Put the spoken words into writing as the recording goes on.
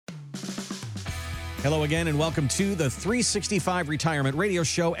Hello again, and welcome to the 365 Retirement Radio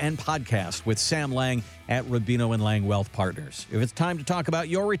Show and Podcast with Sam Liang at Rubino and Liang Wealth Partners. If it's time to talk about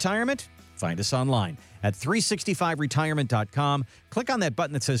your retirement, find us online at 365retirement.com. Click on that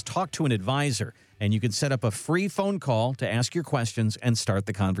button that says Talk to an Advisor, and you can set up a free phone call to ask your questions and start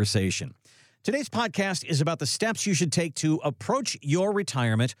the conversation. Today's podcast is about the steps you should take to approach your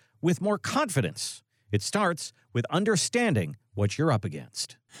retirement with more confidence. It starts with understanding what you're up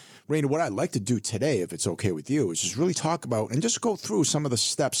against. Raina, what I'd like to do today, if it's okay with you, is just really talk about and just go through some of the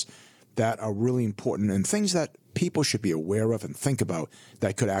steps that are really important and things that people should be aware of and think about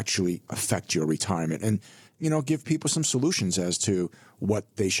that could actually affect your retirement and, give people some solutions as to what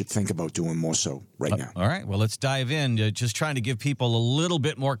they should think about doing more so right now. All right. Well, let's dive in. Just trying to give people a little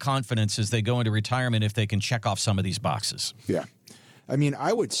bit more confidence as they go into retirement if they can check off some of these boxes. Yeah.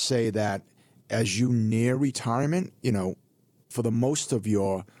 I would say that as you near retirement, for the most of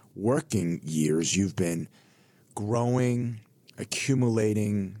your working years, you've been growing,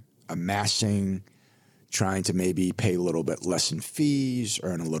 accumulating, amassing, trying to maybe pay a little bit less in fees,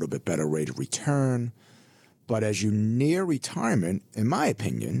 earn a little bit better rate of return. But as you near retirement, in my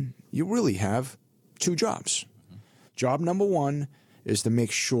opinion, you really have two jobs. Mm-hmm. Job number one is to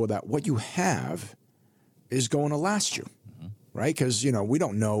make sure that what you have is going to last you, right? Because, we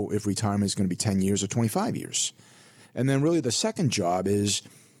don't know if retirement is going to be 10 years or 25 years. And then really the second job is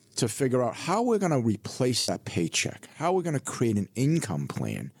to figure out how we're going to replace that paycheck, how we're going to create an income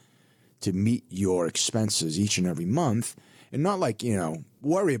plan to meet your expenses each and every month, and not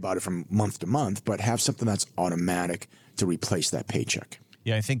worry about it from month to month, but have something that's automatic to replace that paycheck.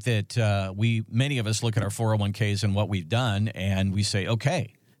 Yeah, I think that many of us look at our 401ks and what we've done, and we say,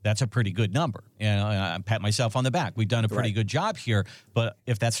 okay, that's a pretty good number. And I pat myself on the back. We've done a pretty good job here. But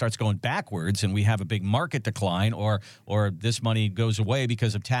if that starts going backwards and we have a big market decline or this money goes away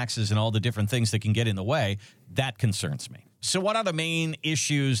because of taxes and all the different things that can get in the way, that concerns me. So what are the main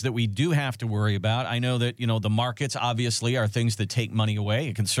issues that we do have to worry about? I know that, the markets obviously are things that take money away.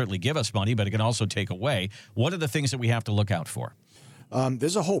 It can certainly give us money, but it can also take away. What are the things that we have to look out for?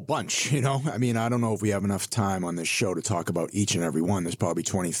 There's a whole bunch, I don't know if we have enough time on this show to talk about each and every one. There's probably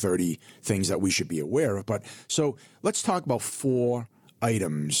 20, 30 things that we should be aware of. But so let's talk about 4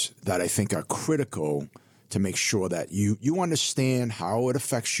 items that I think are critical to make sure that you understand how it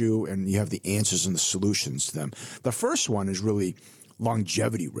affects you and you have the answers and the solutions to them. The first one is really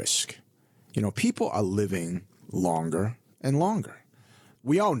longevity risk. People are living longer and longer.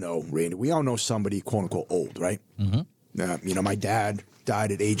 We all know, Randy, somebody, quote unquote, old, right? Mm-hmm. My dad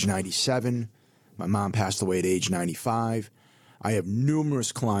died at age 97. My mom passed away at age 95. I have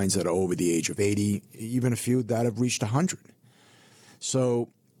numerous clients that are over the age of 80, even a few that have reached 100. So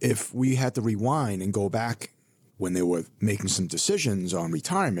if we had to rewind and go back when they were making some decisions on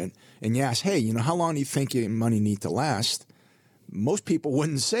retirement and you ask, hey, how long do you think your money need to last? Most people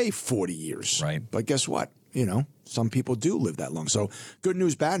wouldn't say 40 years. Right. But guess what? Some people do live that long. So good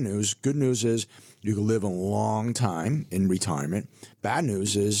news, bad news. Good news is you can live a long time in retirement. Bad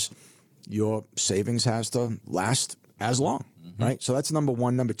news is your savings has to last as long, right? So that's number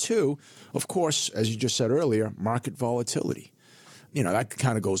one. Number two, of course, as you just said earlier, market volatility. That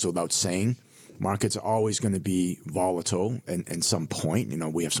kind of goes without saying. Markets are always going to be volatile at some point.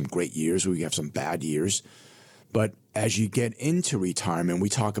 We have some great years. We have some bad years. But as you get into retirement, we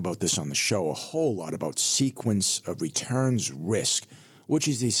talk about this on the show a whole lot about sequence of returns risk, which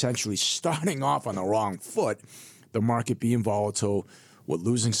is essentially starting off on the wrong foot, the market being volatile, we're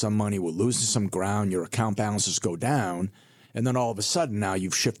losing some money, we're losing some ground, your account balances go down, and then all of a sudden now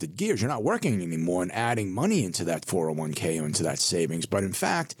you've shifted gears. You're not working anymore and adding money into that 401k or into that savings, but in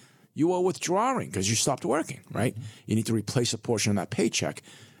fact, you are withdrawing because you stopped working, right? You need to replace a portion of that paycheck.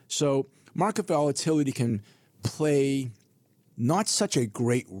 So market volatility can play not such a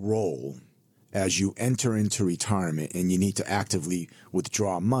great role as you enter into retirement and you need to actively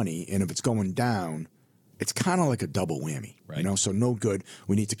withdraw money. And if it's going down, it's kind of like a double whammy, right. So no good.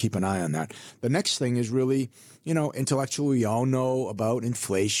 We need to keep an eye on that. The next thing is really, intellectually, we all know about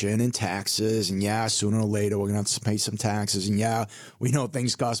inflation and taxes. And yeah, sooner or later, we're going to have to pay some taxes. And yeah, we know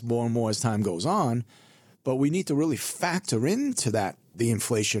things cost more and more as time goes on. But we need to really factor into that, the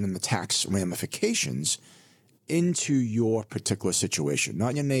inflation and the tax ramifications into your particular situation,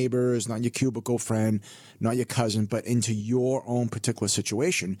 not your neighbors, not your cubicle friend, not your cousin, but into your own particular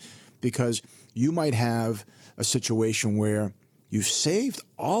situation, because you might have a situation where you've saved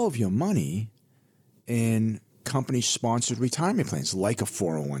all of your money in company-sponsored retirement plans like a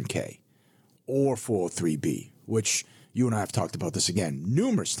 401k or 403b, which you and I have talked about this again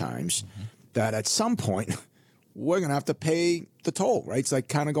numerous times, that at some point we're going to have to pay the toll, right? It's like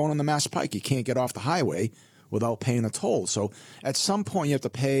kind of going on the Mass Pike. You can't get off the highway without paying a toll. So at some point you have to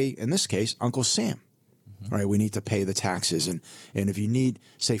pay, in this case, Uncle Sam, right? We need to pay the taxes. And if you need,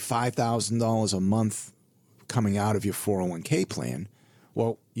 say, $5,000 a month coming out of your 401k plan,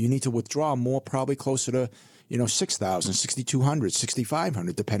 well, you need to withdraw more, probably closer to, $6,000, $6,200,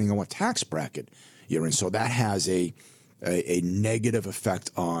 $6,500, depending on what tax bracket you're in. So that has a negative effect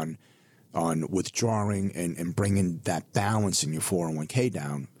on withdrawing and bringing that balance in your 401k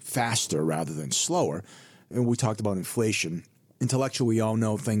down faster rather than slower. And we talked about inflation. Intellectually, we all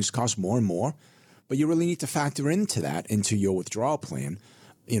know things cost more and more, but you really need to factor into your withdrawal plan.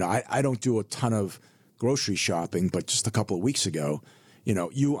 I don't do a ton of grocery shopping, but just a couple of weeks ago,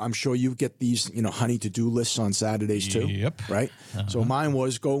 I'm sure you get these, honey to-do lists on Saturdays too. Yep. Right? Uh-huh. So mine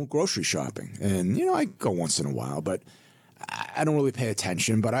was go grocery shopping. And, I go once in a while, but I don't really pay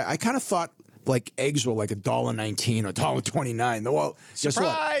attention. But I kind of thought like eggs were like $1.19 or $1.29. Well,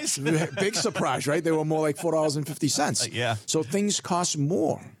 surprise! Guess what? Big surprise, right? They were more like $4.50. Yeah. So things cost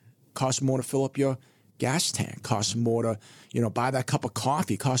more. Cost more to fill up your gas tank. Cost more to, buy that cup of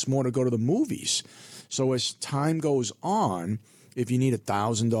coffee. Cost more to go to the movies. So as time goes on, if you need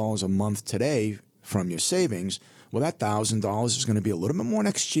 $1,000 a month today from your savings, well, that $1,000 is going to be a little bit more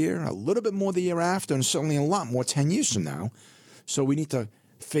next year, a little bit more the year after, and certainly a lot more 10 years from now. So we need to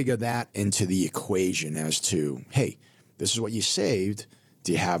figure that into the equation as to, hey, this is what you saved.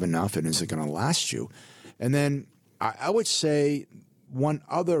 Do you have enough, and is it going to last you? And then I would say one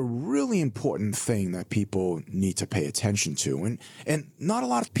other really important thing that people need to pay attention to, and not a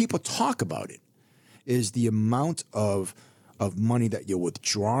lot of people talk about it, is the amount of money that you're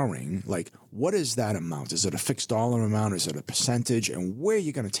withdrawing. Like, what is that amount? Is it a fixed dollar amount? Is it a percentage? And where are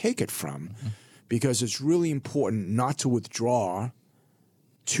you going to take it from? Mm-hmm. Because it's really important not to withdraw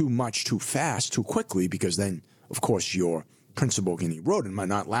too much, too fast, too quickly, because then, of course, your principal can erode and might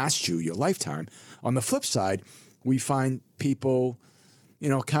not last you your lifetime. On the flip side, we find people,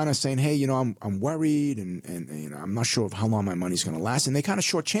 kind of saying, hey, I'm worried and I'm not sure of how long my money's going to last. And they kind of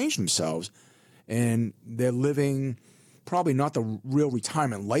shortchange themselves, and they're living probably not the real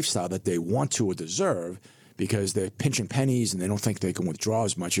retirement lifestyle that they want to or deserve, because they're pinching pennies and they don't think they can withdraw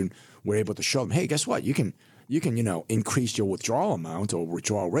as much. And we're able to show them, hey, guess what? You can increase your withdrawal amount or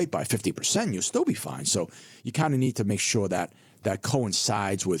withdrawal rate by 50%. You'll still be fine. So you kind of need to make sure that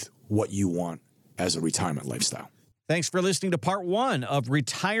coincides with what you want as a retirement lifestyle. Thanks for listening to part 1 of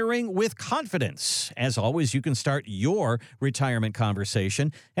Retiring with Confidence. As always, you can start your retirement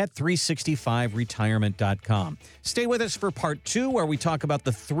conversation at 365retirement.com. Stay with us for part 2, where we talk about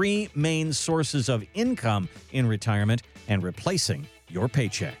the 3 main sources of income in retirement and replacing your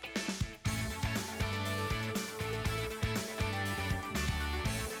paycheck.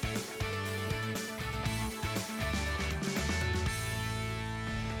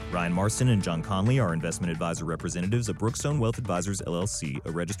 Ryan Marston and John Conley are investment advisor representatives of Brookstone Wealth Advisors, LLC,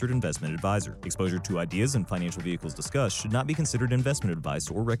 a registered investment advisor. Exposure to ideas and financial vehicles discussed should not be considered investment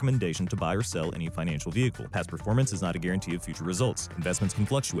advice or recommendation to buy or sell any financial vehicle. Past performance is not a guarantee of future results. Investments can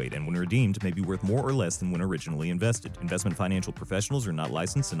fluctuate and when redeemed may be worth more or less than when originally invested. Investment financial professionals are not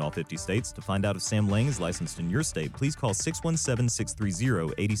licensed in all 50 states. To find out if Sam Liang is licensed in your state, please call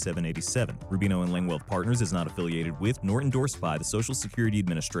 617-630-8787. Rubino and Liang Wealth Partners is not affiliated with nor endorsed by the Social Security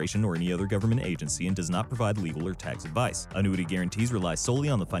Administration or any other government agency and does not provide legal or tax advice. Annuity guarantees rely solely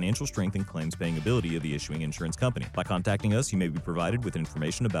on the financial strength and claims-paying ability of the issuing insurance company. By contacting us, you may be provided with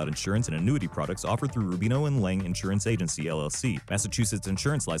information about insurance and annuity products offered through Rubino and Liang Insurance Agency, LLC, Massachusetts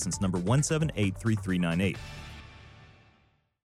Insurance License number 1783398.